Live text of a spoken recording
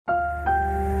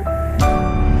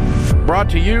brought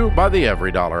to you by the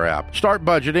EveryDollar app. Start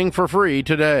budgeting for free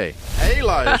today.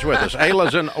 Ayla is with us.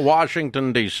 Ayla's in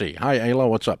Washington, D.C. Hi, Ayla.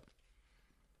 What's up?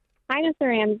 Hi, Mr.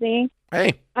 Ramsey.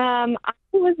 Hey. I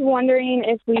was wondering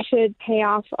if we should pay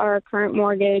off our current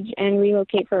mortgage and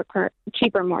relocate for a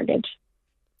cheaper mortgage.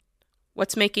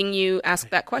 What's making you ask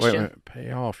that question? Wait a minute.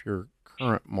 Pay off your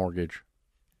current mortgage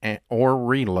or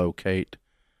relocate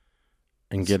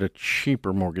and get a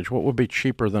cheaper mortgage. What would be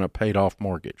cheaper than a paid-off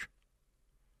mortgage?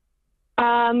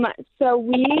 So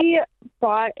we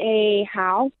bought a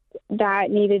house that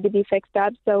needed to be fixed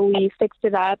up, so we fixed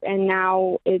it up, and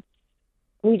now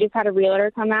we just had a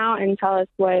realtor come out and tell us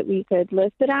what we could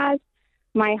list it as.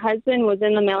 My husband was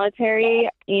in the military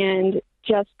and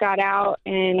just got out,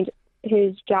 and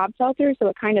his job fell through, so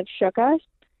it kind of shook us.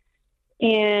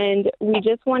 And we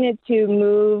just wanted to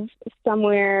move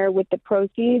somewhere with the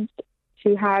proceeds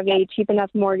to have a cheap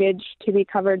enough mortgage to be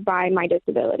covered by my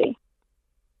disability.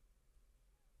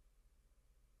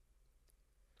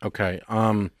 Okay.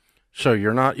 So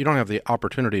you don't have the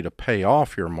opportunity to pay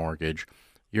off your mortgage.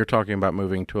 You're talking about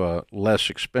moving to a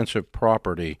less expensive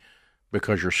property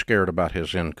because you're scared about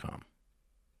his income.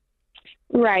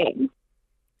 Right.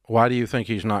 Why do you think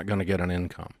he's not going to get an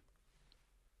income?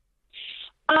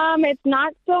 It's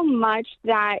not so much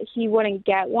that he wouldn't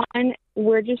get one.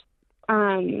 We're just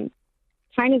kind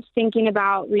of thinking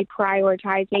about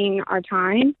reprioritizing our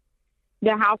time.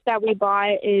 The house that we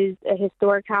bought is a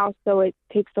historic house, so it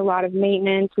takes a lot of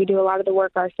maintenance. We do a lot of the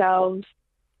work ourselves.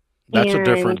 That's a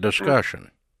different discussion.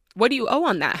 What do you owe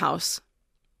on that house?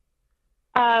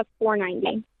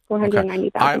 $490,000.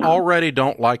 Okay. I already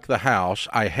don't like the house.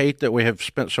 I hate that we have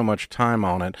spent so much time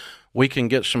on it. We can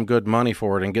get some good money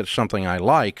for it and get something I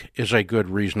like is a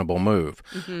good, reasonable move.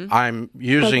 Mm-hmm. I'm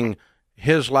using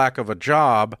his lack of a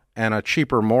job and a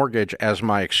cheaper mortgage as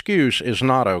my excuse is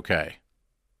not okay.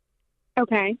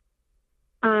 Okay.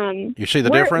 You see the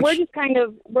difference? We're just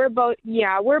we're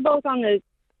both on the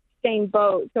same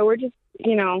boat. So we're just,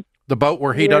 The boat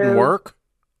where he doesn't work?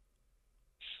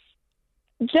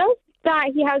 Just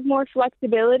that he has more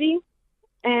flexibility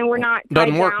and we're not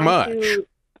doesn't work much.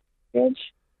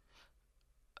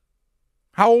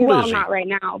 How old is he? Not right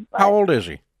now. How old is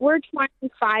he? We're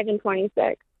 25 and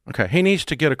 26. Okay. He needs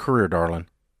to get a career, darling.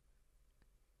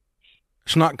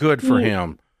 It's not good for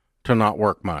him to not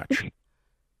work much.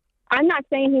 I'm not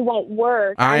saying he won't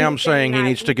work. I am saying he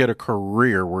needs to get a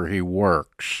career where he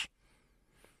works.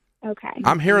 Okay.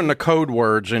 I'm hearing the code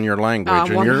words in your language.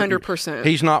 100%.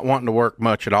 He's not wanting to work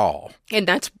much at all. And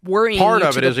that's worrying Part you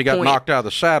of to it the is he got point. knocked out of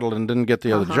the saddle and didn't get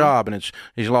the other job, and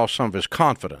he's lost some of his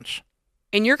confidence.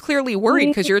 And you're clearly worried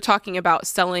because you're talking about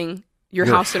selling your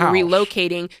house and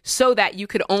relocating so that you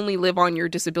could only live on your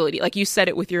disability. Like you said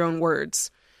it with your own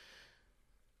words.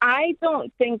 I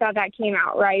don't think that came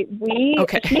out right. He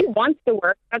wants to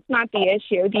work. That's not the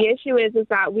issue. The issue is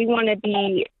that we want to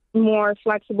be more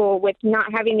flexible with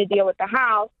not having to deal with the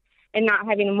house and not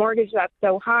having a mortgage that's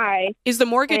so high. Is the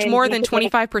mortgage more than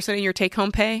 25% of your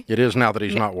take-home pay? It is now that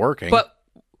he's not working. But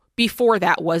before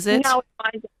that, was it?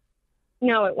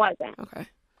 No, it wasn't.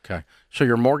 Okay. So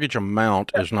your mortgage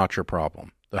amount is not your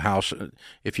problem. The house,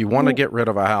 if you want to get rid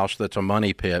of a house that's a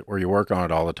money pit where you work on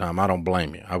it all the time, I don't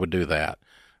blame you. I would do that.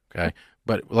 Okay.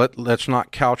 But let's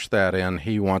not couch that in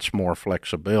he wants more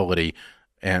flexibility.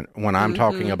 And when I'm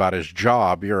talking about his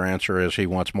job, your answer is he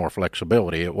wants more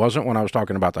flexibility. It wasn't when I was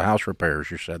talking about the house repairs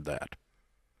you said that.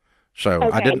 So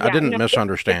I didn't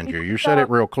misunderstand you. You said it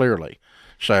real clearly.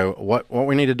 So what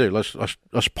we need to do,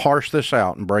 let's parse this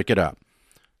out and break it up.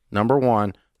 Number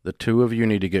one, the two of you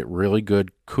need to get really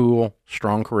good, cool,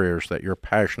 strong careers that you're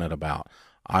passionate about.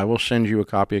 I will send you a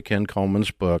copy of Ken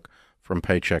Coleman's book, From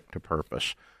Paycheck to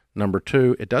Purpose. Number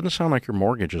two, it doesn't sound like your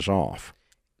mortgage is off.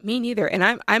 Me neither. And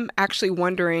I'm actually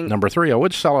wondering. Number three, I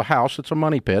would sell a house that's a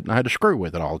money pit, and I had to screw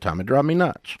with it all the time. It drives me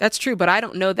nuts. That's true, but I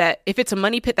don't know that. If it's a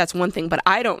money pit, that's one thing, but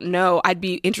I don't know. I'd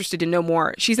be interested to know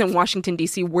more. She's in Washington,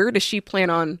 D.C. Where does she plan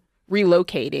on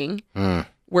relocating?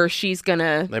 Where she's going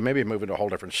to... They may be moving to a whole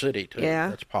different city, too.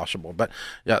 Yeah. That's possible. But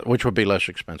yeah, which would be less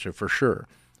expensive for sure.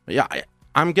 But yeah,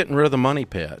 I'm getting rid of the money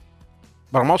pit,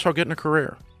 but I'm also getting a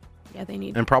career. Yeah, they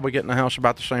need... And probably getting a house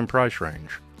about the same price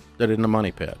range that in the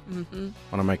money pit when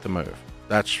I make the move.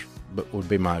 That's would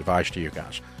be my advice to you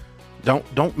guys.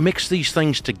 Don't mix these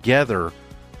things together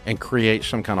and create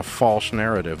some kind of false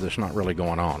narrative that's not really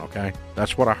going on, okay?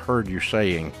 That's what I heard you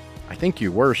saying. I think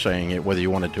you were saying it whether you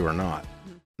wanted to or not.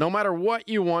 No matter what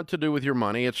you want to do with your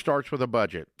money, it starts with a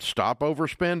budget. Stop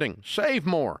overspending, save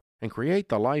more, and create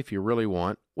the life you really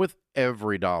want with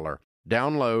EveryDollar.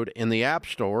 Download in the App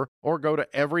Store or go to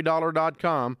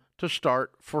everydollar.com to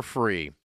start for free.